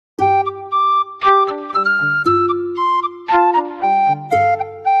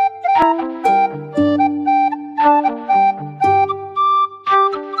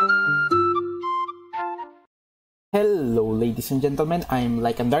ladies and gentlemen, I'm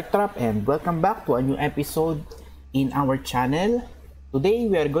Like a Dark Trap and welcome back to a new episode in our channel. Today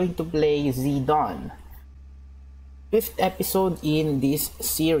we are going to play Z-Dawn, 5th episode in this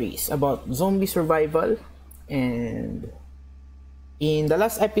series about zombie survival. And in the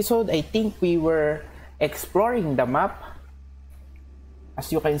last episode, I think we were exploring the map. As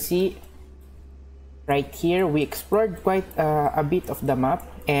you can see right here, we explored quite a bit of the map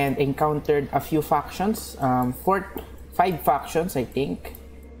and encountered a few factions, 5 factions I think,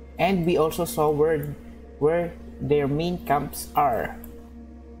 and we also saw where their main camps are.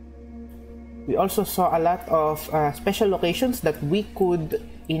 We also saw a lot of special locations that we could,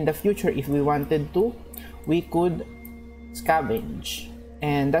 in the future if we wanted to, we could scavenge,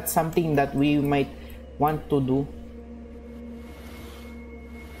 and that's something that we might want to do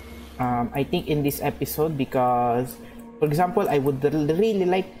I think in this episode, because for example I would really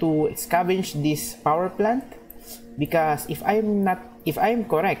like to scavenge this power plant, because if I'm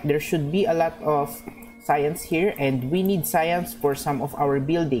correct, there should be a lot of science here and we need science for some of our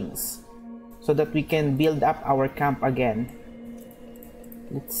buildings so that we can build up our camp again.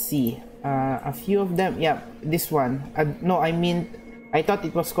 Let's see, a few of them. Yeah, this one, no, I mean, I thought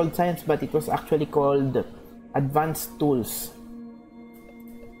it was called science, but it was actually called advanced tools.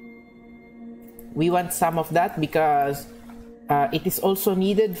 We want some of that because it is also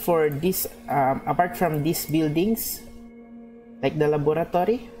needed for this, apart from these buildings like the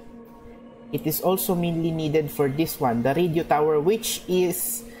laboratory, it is also mainly needed for this one, the radio tower, which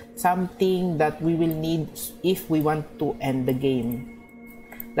is something that we will need if we want to end the game.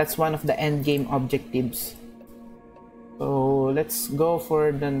 That's one of the end game objectives. So let's go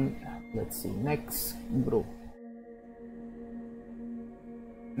for the, let's see, next group.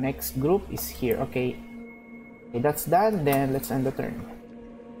 Next group is here. Okay, that's done. Then let's end the turn.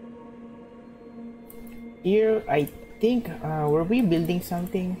 Here I think were we building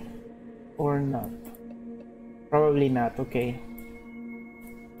something or not? Probably not. Okay,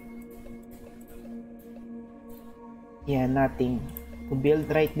 yeah, nothing to build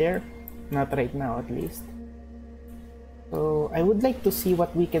right there, not right now at least. So I would like to see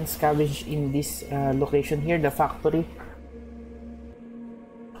what we can scavenge in this location here, the factory.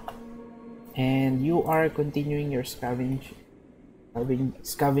 And you are continuing your scavenging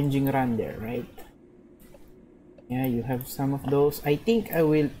run there, right? Yeah, you have some of those. I think I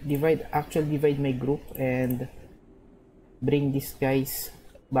will actually divide my group and bring these guys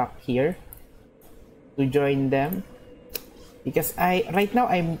back here to join them, because right now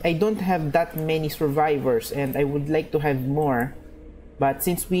I don't have that many survivors and I would like to have more, but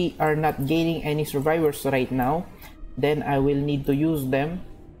since we are not gaining any survivors right now, then I will need to use them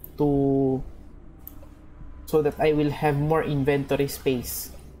so that I will have more inventory space.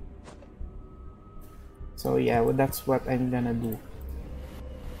 So yeah, well, that's what I'm gonna do.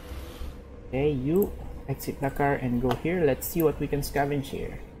 Okay, you exit the car and go here. Let's see what we can scavenge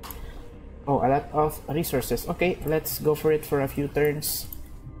here. Oh, a lot of resources. Okay, let's go for it for a few turns,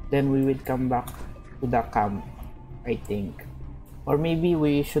 then we will come back to the camp, I think. Or maybe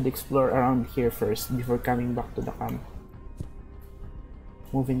we should explore around here first before coming back to the camp.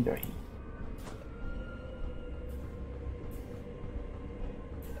 Moving join.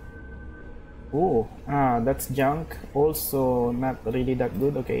 Oh, that's junk. Also not really that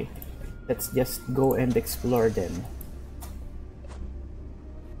good. Okay, let's just go and explore then.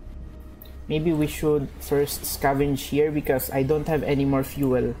 Maybe we should first scavenge here because I don't have any more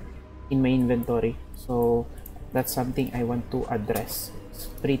fuel in my inventory. So that's something I want to address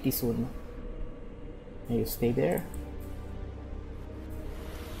pretty soon. You stay there.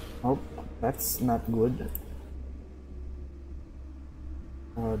 Oh, that's not good.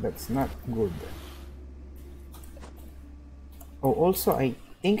 That's not good. Oh, also I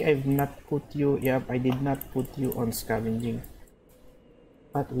think I've not put you, yep, I did not put you on scavenging,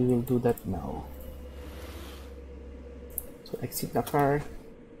 but we will do that now. So exit the car.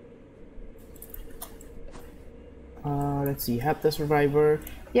 Let's see, have the survivor.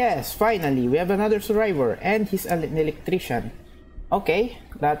 Yes, finally we have another survivor and he's an electrician. Okay,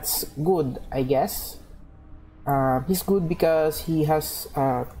 that's good, I guess. He's good because he has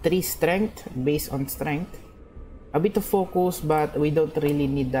 3 strength, based on strength. A bit of focus, but we don't really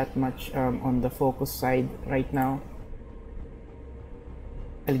need that much on the focus side right now.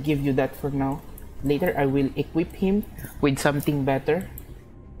 I'll give you that for now. Later I will equip him with something better.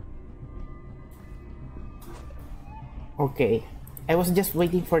 Okay, I was just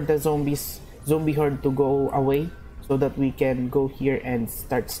waiting for the zombie horde to go away so that we can go here and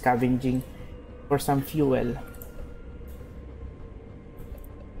start scavenging for some fuel.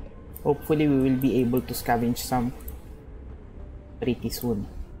 Hopefully we will be able to scavenge some. pretty soon.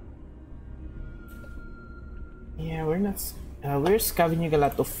 Yeah, we're not. We're scavenging a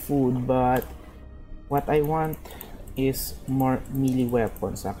lot of food, but what I want is more melee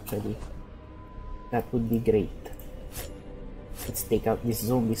weapons. Actually, that would be great. Let's take out these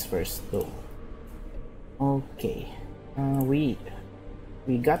zombies first, though. Okay, we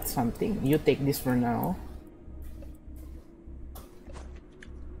got something. You take this for now.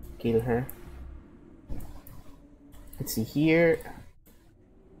 Kill her. Let's see here.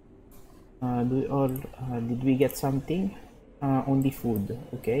 Did we get something? Only food.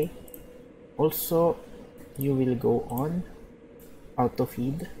 Okay. Also, you will go on auto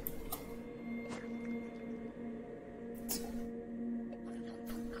feed.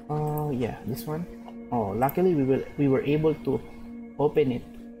 Yeah, this one. Oh, luckily we were able to open it.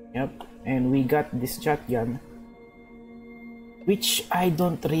 Yep, and we got this shotgun, which I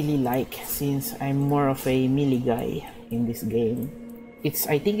don't really like since I'm more of a melee guy in this game.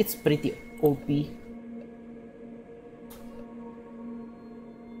 I think it's pretty OP.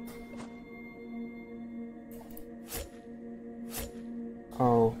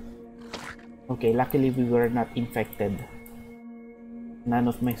 Oh, okay, luckily we were not infected. None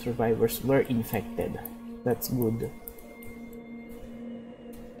of my survivors were infected. That's good.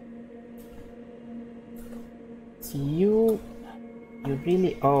 See, you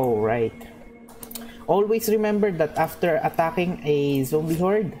really... Oh, right. Always remember that after attacking a zombie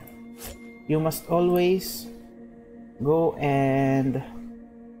horde, you must always go and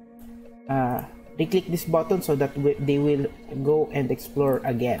re-click this button so that they will go and explore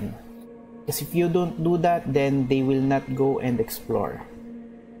again. Because if you don't do that, then they will not go and explore.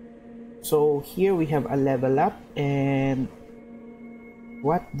 So here we have a level up, and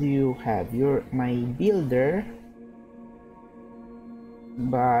what do you have? You're my builder,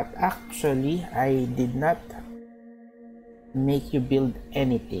 but actually I did not make you build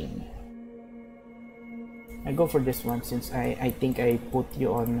anything. I go for this one since I think I put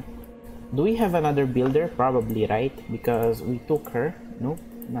you on. Do we have another builder? Probably, right? Because we took her. Nope,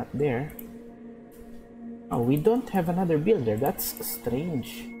 not there. Oh, we don't have another builder. That's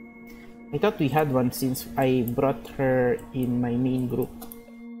strange. I thought we had one since I brought her in my main group,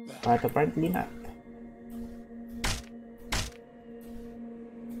 but apparently not.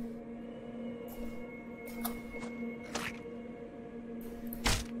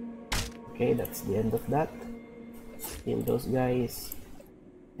 Okay, that's the end of that. Kill those guys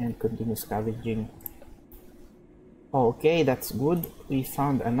and continue scavenging. Okay, that's good. We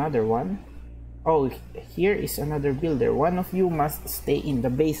found another one. Oh, here is another builder. One of you must stay in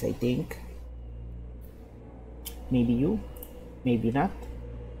the base, I think. Maybe you, maybe not.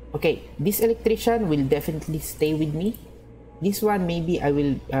 Okay, this electrician will definitely stay with me. This one, maybe I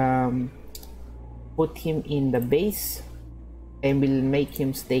will put him in the base and will make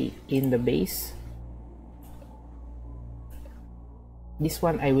him stay in the base. This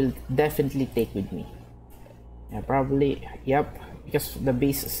one I will definitely take with me. Yeah, probably, yep, because the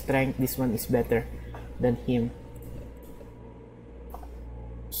base strength, this one is better than him.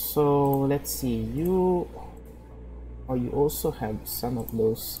 So let's see, you also have some of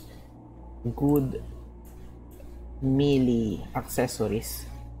those good melee accessories.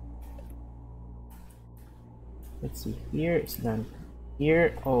 Let's see, here it's done.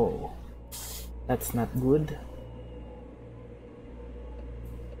 Here, oh, that's not good.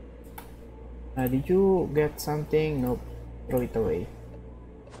 Did you get something? Nope, throw it away.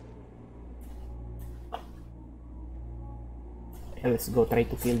 Yeah, let's go try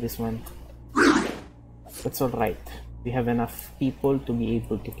to kill this one. That's alright. We have enough people to be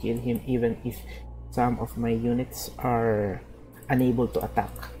able to kill him even if some of my units are unable to attack.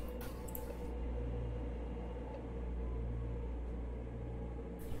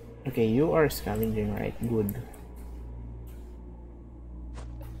 Okay, you are scavenging, right? Good.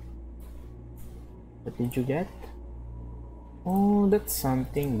 What did you get? Oh, that's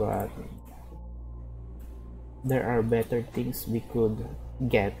something, but there are better things we could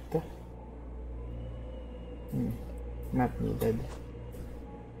get. Not needed.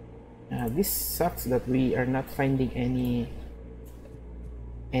 This sucks that we are not finding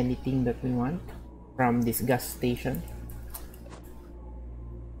anything that we want from this gas station.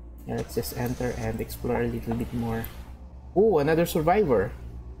 Yeah, let's just enter and explore a little bit more. Oh, another survivor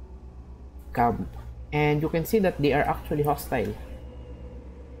camp, and you can see that they are actually hostile.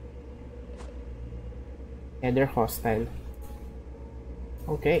 Yeah, they're hostile.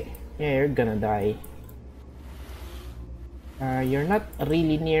 Okay, yeah, you're gonna die. You're not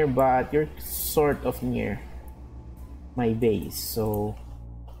really near, but you're sort of near my base, so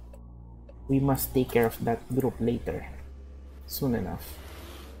we must take care of that group later. soon enough.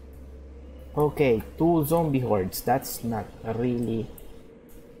 Okay, 2 zombie hordes. That's not really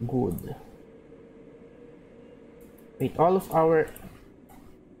good. Wait, all of our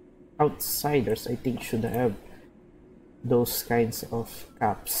outsiders, I think, should have those kinds of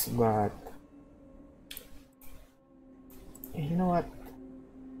caps, but you know what?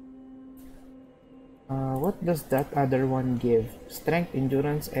 What does that other one give? Strength,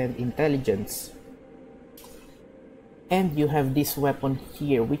 endurance, and intelligence. And you have this weapon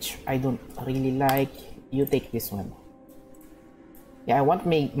here, which I don't really like. You take this one. Yeah, I want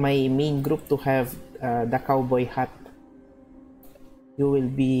my main group to have the cowboy hat. You will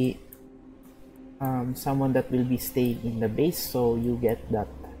be someone that will be staying in the base, so you get that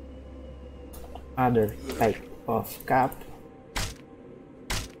other type of cap.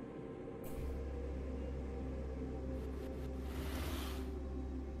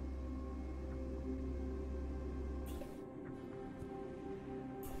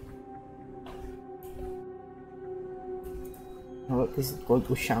 What is it called?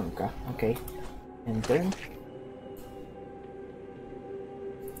 Ushanka. Okay. Enter.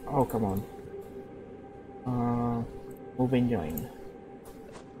 Oh, come on. Move and join.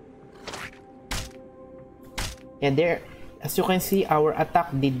 And there, as you can see, our attack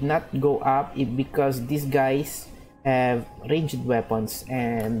did not go up because these guys have ranged weapons,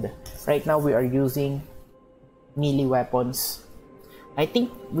 and right now we are using melee weapons. I think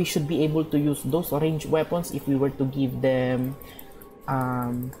we should be able to use those ranged weapons if we were to give them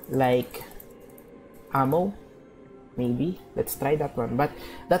like ammo. Maybe let's try that one, but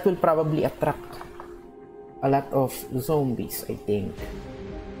that will probably attract a lot of zombies, I think.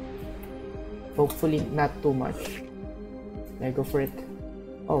 Hopefully not too much. I go for it.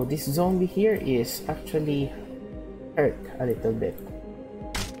 Oh, this zombie here is actually hurt a little bit.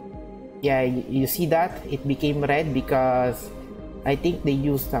 Yeah, you see that? It became red because I think they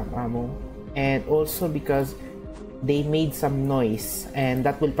used some ammo, and also because they made some noise, and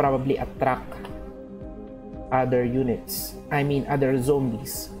that will probably attract other units. I mean other zombie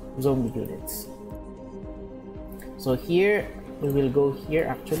units. So here we will go here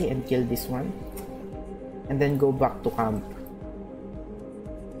actually and kill this one, and then go back to camp.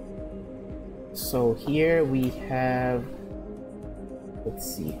 So here we have,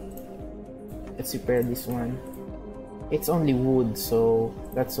 let's see, let's repair this one. It's only wood, so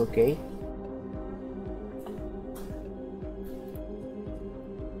that's okay.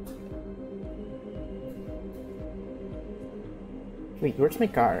 Wait, where's my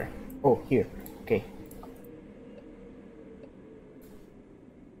car? Oh, here. Okay.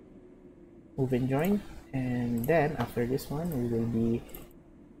 Move and join. And then after this one, we will be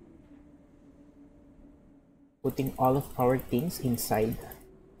putting all of our things inside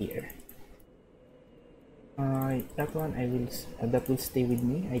here. That one I will that will stay with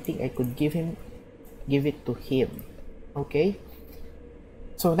me. I think I could give it to him. Okay.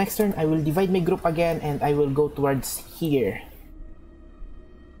 So next turn I will divide my group again, and I will go towards here.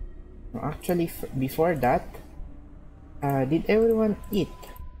 Actually, before that, did everyone eat?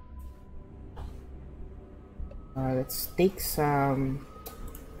 Let's take some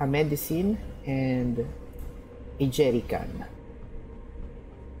a medicine and a jerrycan.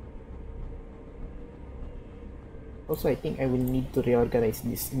 Also, I think I will need to reorganize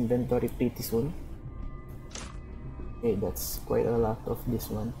this inventory pretty soon. Okay, that's quite a lot of this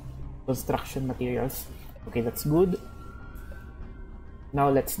one. Construction materials. Okay, that's good. Now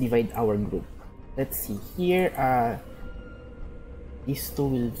let's divide our group. Let's see here. These two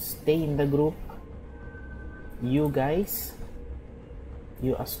will stay in the group. You guys,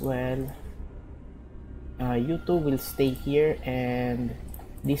 you as well. You two will stay here, and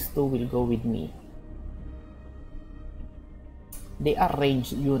these two will go with me. They are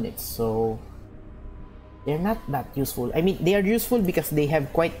ranged units, so they're not that useful. I mean, they are useful because they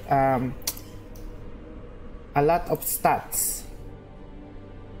have quite a lot of stats.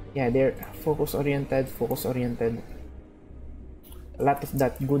 Yeah, they're focus oriented. A lot of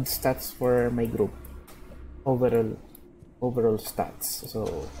that good stats for my group. Overall stats.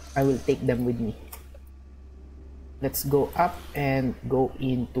 So I will take them with me. Let's go up and go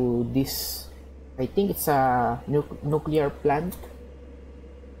into this. I think it's a nuclear plant.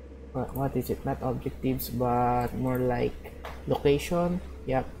 What is it? Not objectives, but more like location.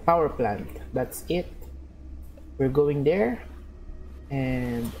 Yeah, power plant. That's it. We're going there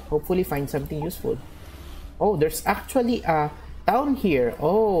and hopefully find something useful. Oh, there's actually a town here.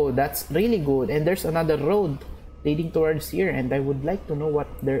 Oh, that's really good. And there's another road leading towards here, and I would like to know what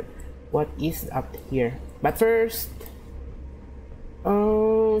is up here. But first,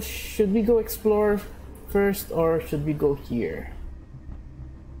 oh, should we go explore first, or should we go here?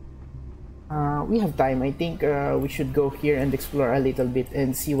 We have time. I think we should go here and explore a little bit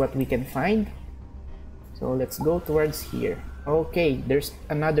and see what we can find. So let's go towards here. Okay, there's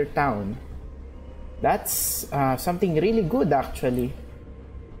another town. That's something really good actually.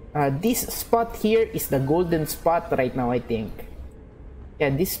 This spot here is the golden spot right now, I think. Yeah,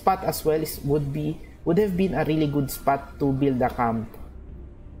 this spot as well would have been a really good spot to build a camp.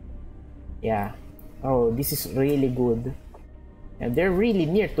 Yeah. Oh, this is really good. And they're really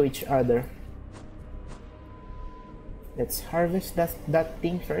near to each other. Let's harvest that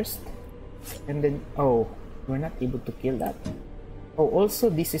thing first. And then, oh, we're not able to kill that. Oh, also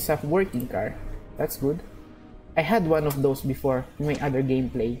this is a working car. That's good. I had one of those before in my other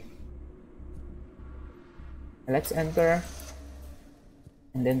gameplay. Let's enter.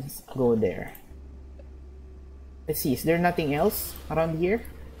 And then go there. Let's see, is there nothing else around here?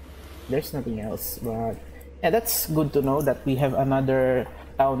 There's nothing else, but yeah, that's good to know that we have another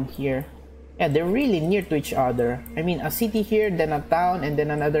town here. Yeah, they're really near to each other. I mean, a city here, then a town, and then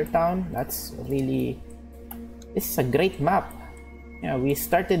another town. That's really... This is a great map. Yeah, we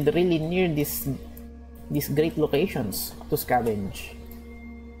started really near these great locations to scavenge.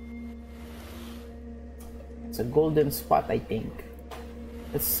 It's a golden spot, I think.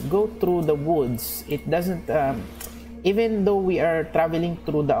 Let's go through the woods. It doesn't... even though we are traveling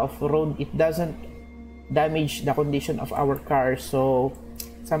through the off-road, it doesn't damage the condition of our car. So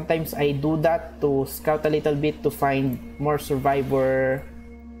sometimes I do that to scout a little bit to find more survivor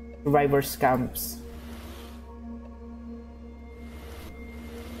camps.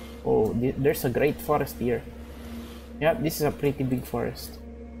 Oh, there's a great forest here. Yeah, this is a pretty big forest.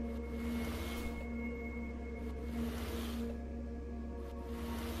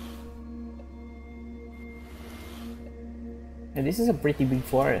 And this is a pretty big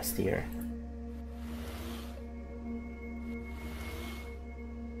forest here.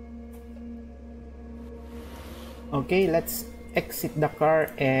 Okay, let's exit the car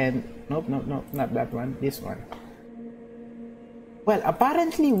and... Nope, not that one. This one. Well,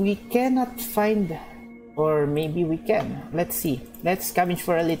 apparently we cannot find... Or maybe we can. Let's see. Let's scavenge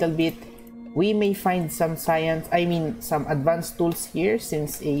for a little bit. We may find some some advanced tools here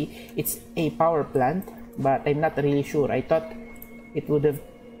since it's a power plant. But I'm not really sure. I thought it would have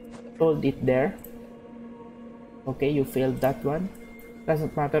told it there. Okay, you failed that one.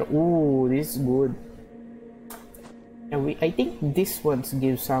 Doesn't matter. Ooh, this is good. And I think this ones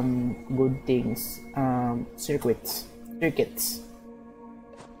give some good things. Circuits.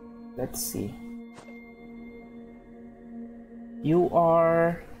 Let's see. You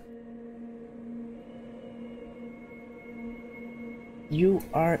are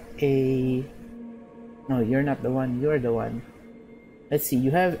a... No, you're not the one. You're the one. Let's see.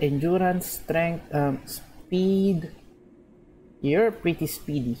 You have endurance, strength, speed. You're pretty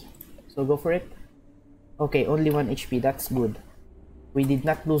speedy. So go for it. Okay, only 1 HP. That's good. We did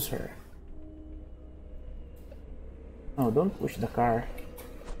not lose her. Oh, don't push the car.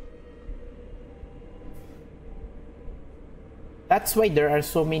 That's why there are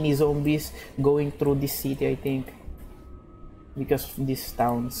so many zombies going through this city, I think. Because of these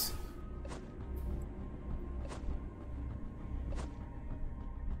towns.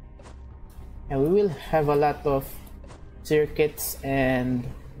 And we will have a lot of circuits and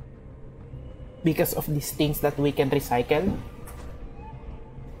because of these things that we can recycle.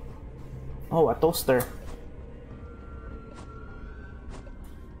 Oh, a toaster.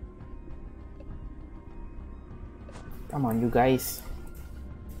 Come on, you guys.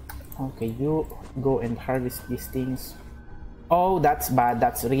 Okay, you go and harvest these things. Oh, that's bad.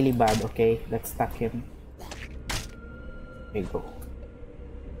 That's really bad. Okay, let's stack him. There you go.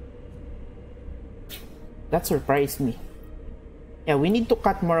 That surprised me. Yeah, we need to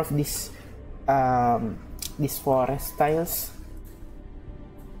cut more of these forest tiles.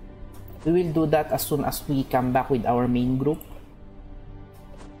 We will do that as soon as we come back with our main group.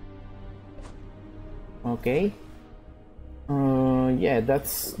 Okay. Yeah,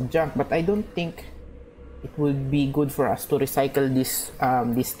 that's junk, but I don't think it would be good for us to recycle these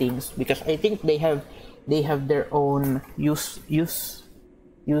things because I think they have their own uses.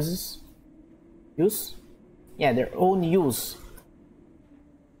 Yeah, their own use.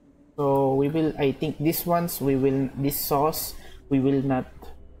 So we will, I think this sauce we will not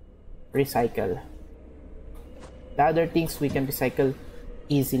recycle. The other things we can recycle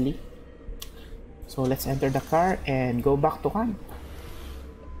easily. So let's enter the car and go back to camp.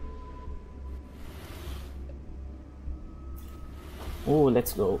 Oh,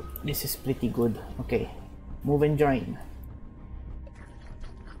 let's go. This is pretty good. Okay, move and join.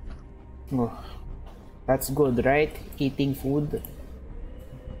 Oh. That's good, right? Eating food.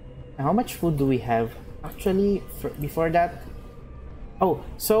 How much food do we have? Actually, before that, oh,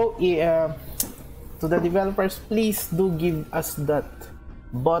 so to the developers, please do give us that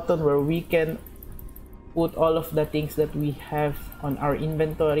button where we can put all of the things that we have on our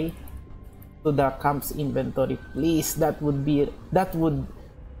inventory to the camp's inventory, please. That would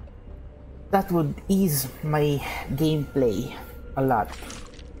ease my gameplay a lot.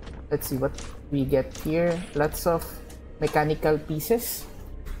 Let's see what we get here. Lots of mechanical pieces,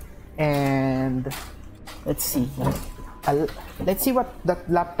 and let's see what that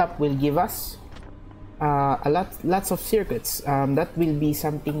laptop will give us. Lots of circuits. That will be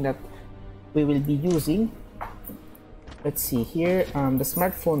something that we will be using. Let's see here. The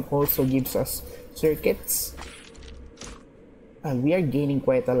smartphone also gives us circuits. We are gaining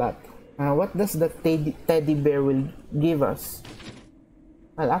quite a lot. What does the teddy bear will give us?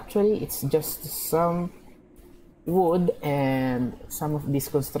 Well, actually, it's just some wood and some of these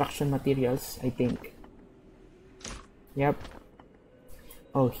construction materials, I think. Yep.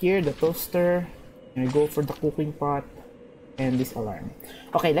 Oh, here the toaster. I go for the cooking pot and this alarm.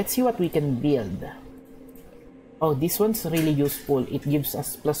 Okay, let's see what we can build. Oh, this one's really useful. It gives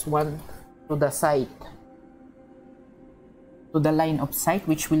us +1 to the sight, to the line of sight,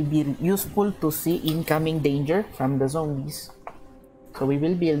 which will be useful to see incoming danger from the zombies. So we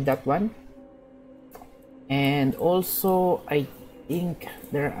will build that one. And also, I think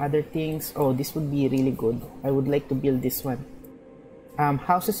there are other things. Oh, this would be really good. I would like to build this one.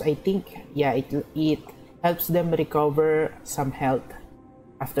 Houses, I think, yeah, it helps them recover some health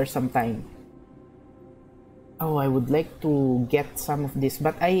after some time. Oh, I would like to get some of this,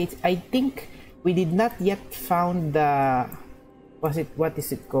 but I think we did not yet found the what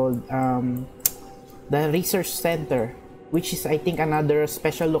is it called, the research center, which is, I think, another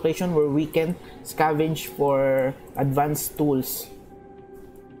special location where we can scavenge for advanced tools.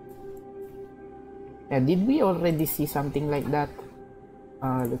 Yeah, did we already see something like that?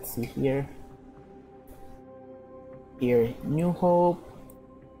 Let's see here. Here, New Hope.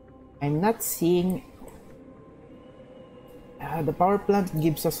 I'm not seeing. The power plant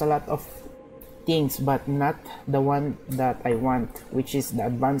gives us a lot of things, but not the one that I want, which is the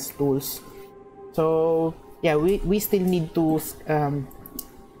advanced tools. So yeah, we still need to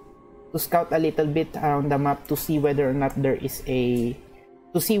scout a little bit around the map to see whether or not there is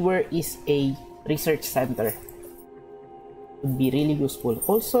where is a research center. Would be really useful.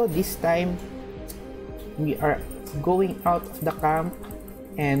 Also, this time we are going out of the camp,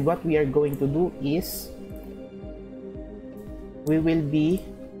 and what we are going to do is we will be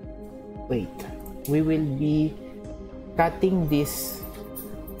cutting this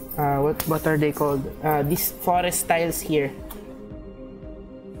what are they called, these forest tiles here.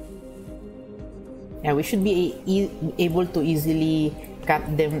 Yeah, we should be able to easily cut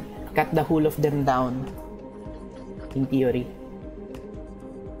the whole of them down, in theory.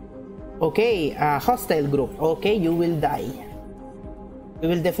 Okay, hostile group. Okay, you will die. We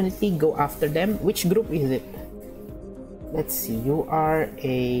will definitely go after them. Which group is it? Let's see. You are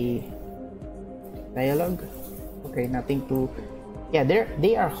a dialogue. Okay, nothing to. Yeah,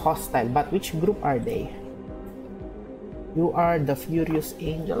 they are hostile. But which group are they? You are the Furious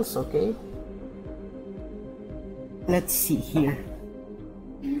Angels. Okay. Let's see here.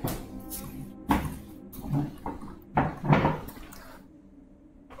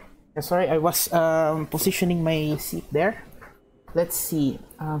 Sorry, I was positioning my seat there. Let's see.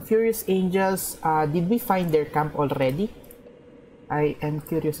 Furious Angels. Did we find their camp already? I am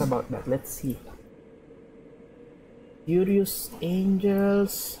curious about that. Let's see. Furious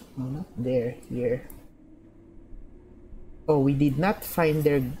Angels. Oh, not there. Here. Oh, we did not find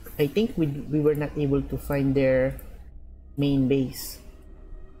their. I think we were not able to find their main base.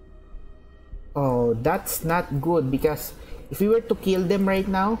 Oh, that's not good, because if we were to kill them right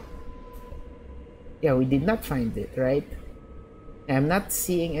now. Yeah, we did not find it, right? I'm not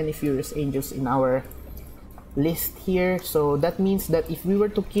seeing any Furious Angels in our list here, so that means that if we were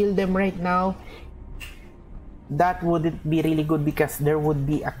to kill them right now, that wouldn't be really good, because there would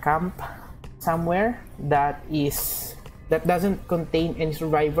be a camp somewhere that doesn't contain any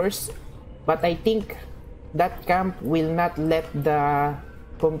survivors. But I think that camp will not let the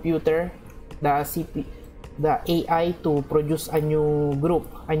computer, the AI, to produce a new group,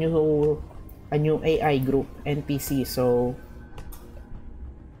 a new AI group, NPC. So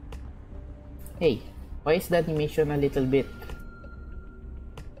hey, why is the animation a little bit?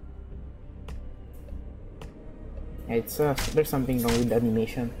 It's there's something wrong with the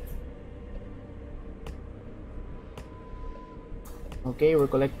animation. Okay, we're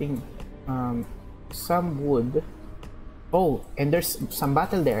collecting some wood. Oh, and there's some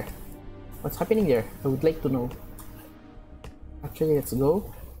battle there. What's happening there? I would like to know. Actually, let's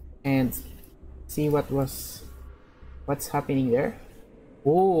go and see what's happening there.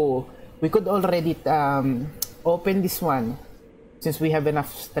 Oh, we could already open this one since we have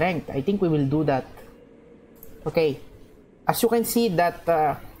enough strength. I think we will do that. Okay, as you can see that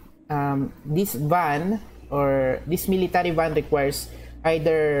this van or this military van requires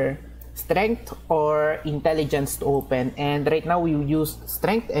either strength or intelligence to open, and right now we use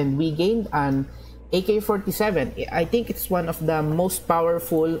strength and we gained an AK-47. I think it's one of the most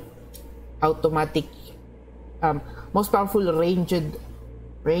powerful automatic most powerful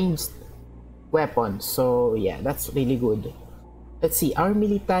ranged weapons. So yeah, that's really good. Let's see, our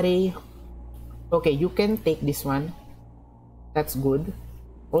military. Okay, you can take this one. That's good.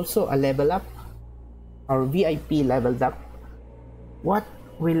 Also a level up. Our VIP leveled up. What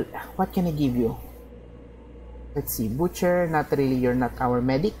can I give you? Let's see, butcher, not really, you're not our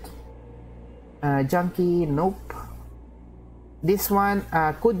medic. Junkie, nope. This one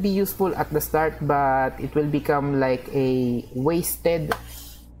could be useful at the start, but it will become like a wasted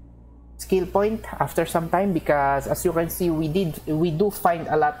skill point after some time, because as you can see, we do find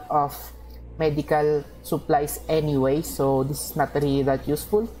a lot of medical supplies anyway, so this is not really that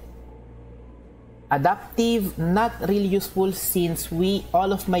useful. Adaptive, not really useful, since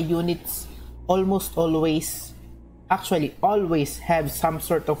all of my units almost always have some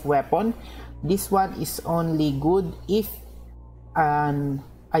sort of weapon. This one is only good if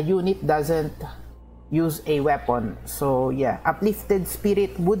a unit doesn't use a weapon. So yeah, uplifted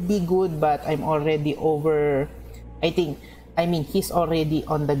spirit would be good, but I'm already over. I mean he's already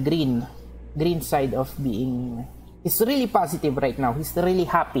on the green side of being. He's really positive right now. He's really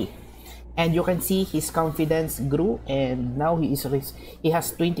happy, and you can see his confidence grew, and now he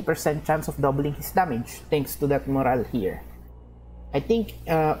has 20% chance of doubling his damage thanks to that morale here. I think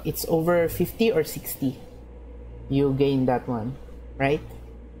it's over 50 or 60 you gain that one, right?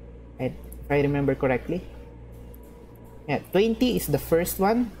 If I remember correctly. Yeah, 20 is the first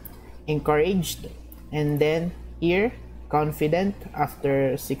one, encouraged, and then here confident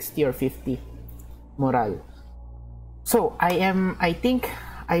after 60 or 50 morale. So I think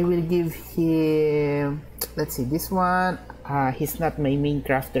I will give him, let's see, this one. He's not my main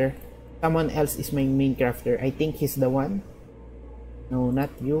crafter. Someone else is my main crafter. I think he's the one. No, not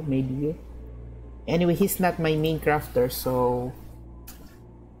you, maybe you. Anyway, he's not my main crafter, so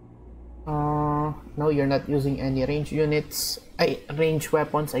no, you're not using any range units. Range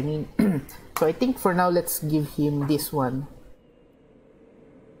weapons, I mean. So I think for now, let's give him this one.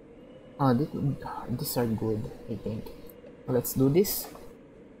 These are good, I think. Let's do this.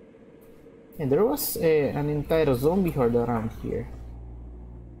 And there was an entire zombie horde around here.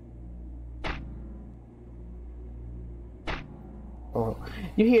 Oh,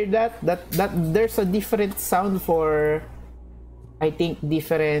 you hear that? That there's a different sound for, I think,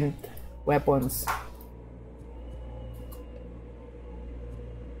 different weapons.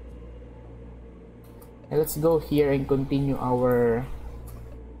 And let's go here and continue our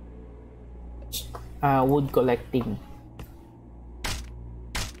wood collecting.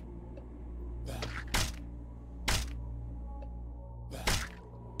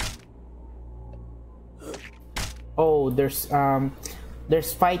 Oh, there's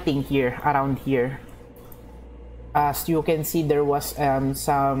fighting here around here. As you can see, there was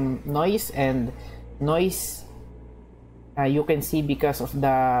some noise, and you can see because of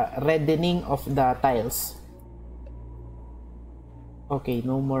the reddening of the tiles. Okay,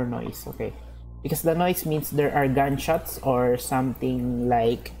 no more noise. Okay, because the noise means there are gunshots or something,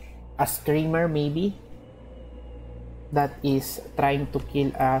 like a screamer maybe that is trying to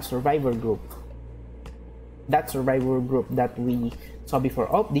kill a survivor group. That survivor group that we saw before.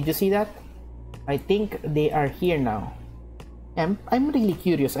 Oh, did you see that? I think they are here now. I'm really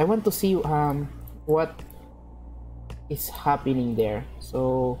curious. I want to see what is happening there.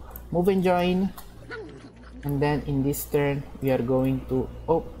 So move and join, and then in this turn we are going to,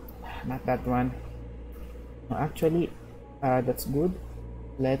 oh, not that one. No, actually that's good.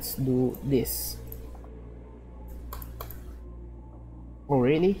 Let's do this. Oh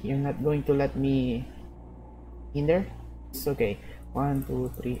really? You're not going to let me in there? It's okay. 1,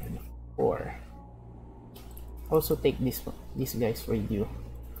 2, 3, and 4. Also take these guys for you.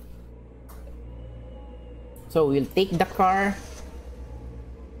 So we'll take the car.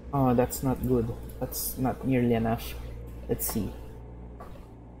 Oh, that's not good. That's not nearly enough. Let's see.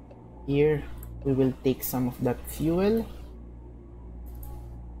 Here we will take some of that fuel,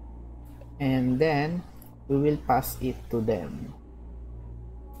 and then we will pass it to them.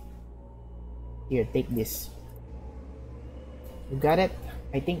 Here, take this. You got it?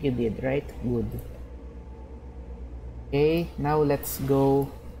 I think you did, right? Good. Okay, now let's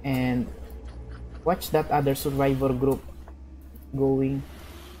go and watch that other survivor group going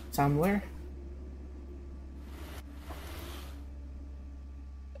somewhere.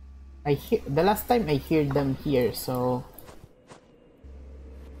 The last time I heard them here, so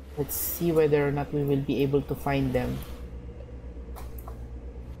let's see whether or not we will be able to find them.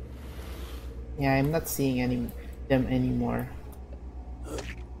 Yeah, I'm not seeing them anymore.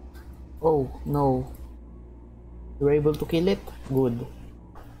 Oh no. You were able to kill it? Good.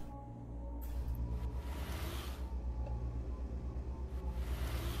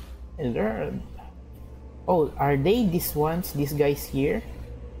 And oh, are they these ones? These guys here?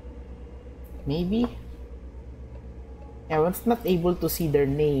 Maybe? Yeah, I was not able to see their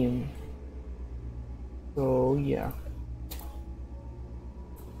name. So yeah.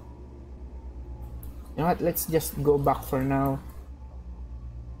 You know what? Let's just go back for now.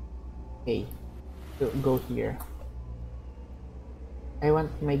 Okay. Go here. I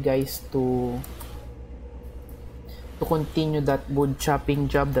want my guys to continue that wood chopping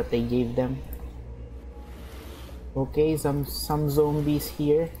job that I gave them. Okay, some zombies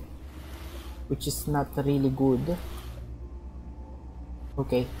here, which is not really good.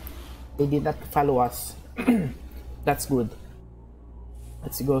 Okay, they did not follow us. That's good.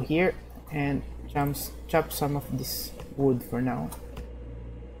 Let's go here and chop some of this wood for now.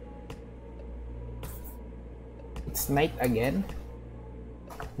 It's night again,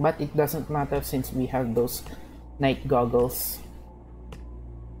 but it doesn't matter since we have those night goggles.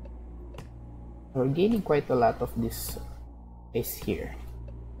 We're gaining quite a lot of this place here.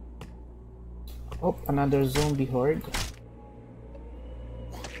 Oh, another zombie horde.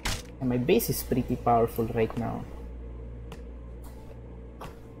 And my base is pretty powerful right now.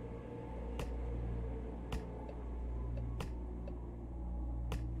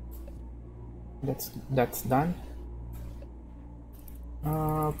 That's done.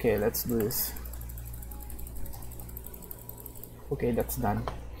 Okay, let's do this. Okay, that's done.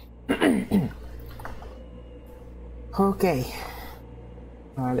 Okay,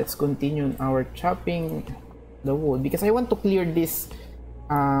 let's continue our chopping the wood because I want to clear this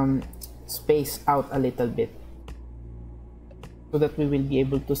space out a little bit so that we will be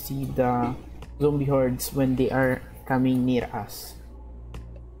able to see the zombie hordes when they are coming near us.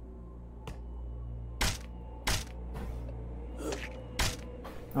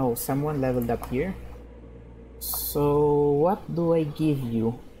 Oh, someone leveled up here. So what do I give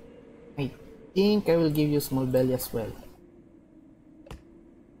you? I think I will give you small belly as well.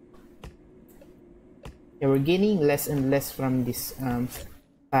 Yeah, we're gaining less and less from this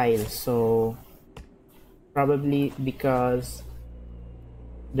tile, so probably because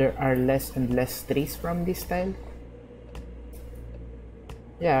there are less and less trees from this tile.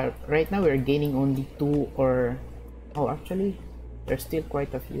 Yeah, right now we're gaining only 2 or... oh, actually there's still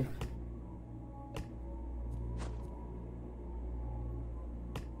quite a few.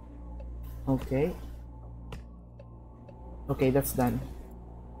 Okay. Okay, that's done.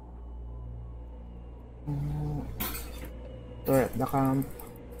 Store the camp.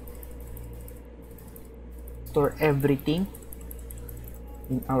 Store everything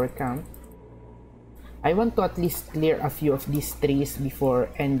in our camp. I want to at least clear a few of these trees before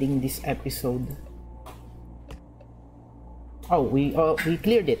ending this episode. Oh, we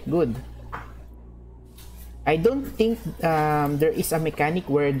cleared it. Good. I don't think there is a mechanic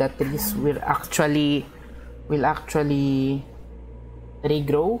where the trees will actually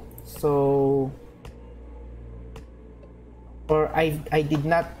regrow. So, or I did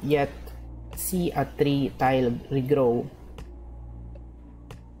not yet see a tree tile regrow.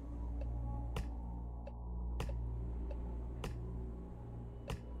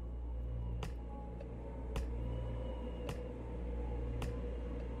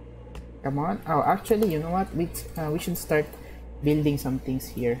 Come on. Oh, actually, you know what? We should start building some things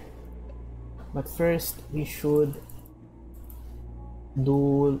here. But first, we should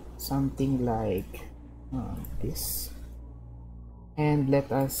do something like this. And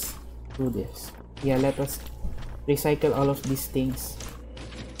let us do this. Yeah, let us recycle all of these things,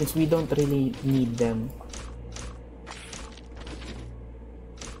 since we don't really need them.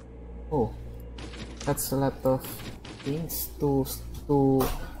 Oh, that's a lot of things to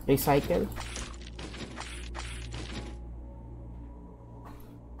recycle.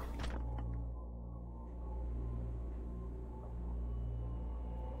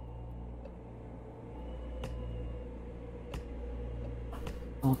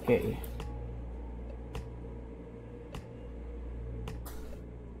 Okay.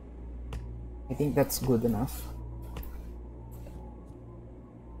 I think that's good enough.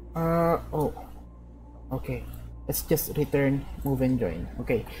 Oh, okay. Let's just return, move, and join.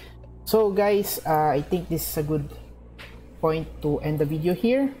 Okay. So guys, I think this is a good point to end the video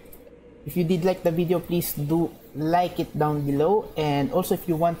here. If you did like the video, please do like it down below. And also, if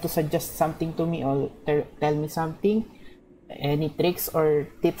you want to suggest something to me or tell me something, any tricks or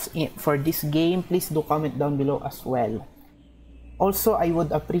tips for this game, please do comment down below as well. Also, I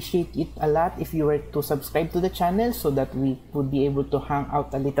would appreciate it a lot if you were to subscribe to the channel so that we would be able to hang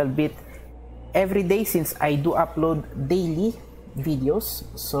out a little bit every day, since I do upload daily videos.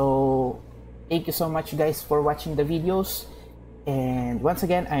 So thank you so much guys for watching the videos, and once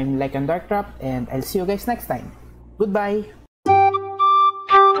again, I'm Like and Dark Trap, and I'll see you guys next time. Goodbye.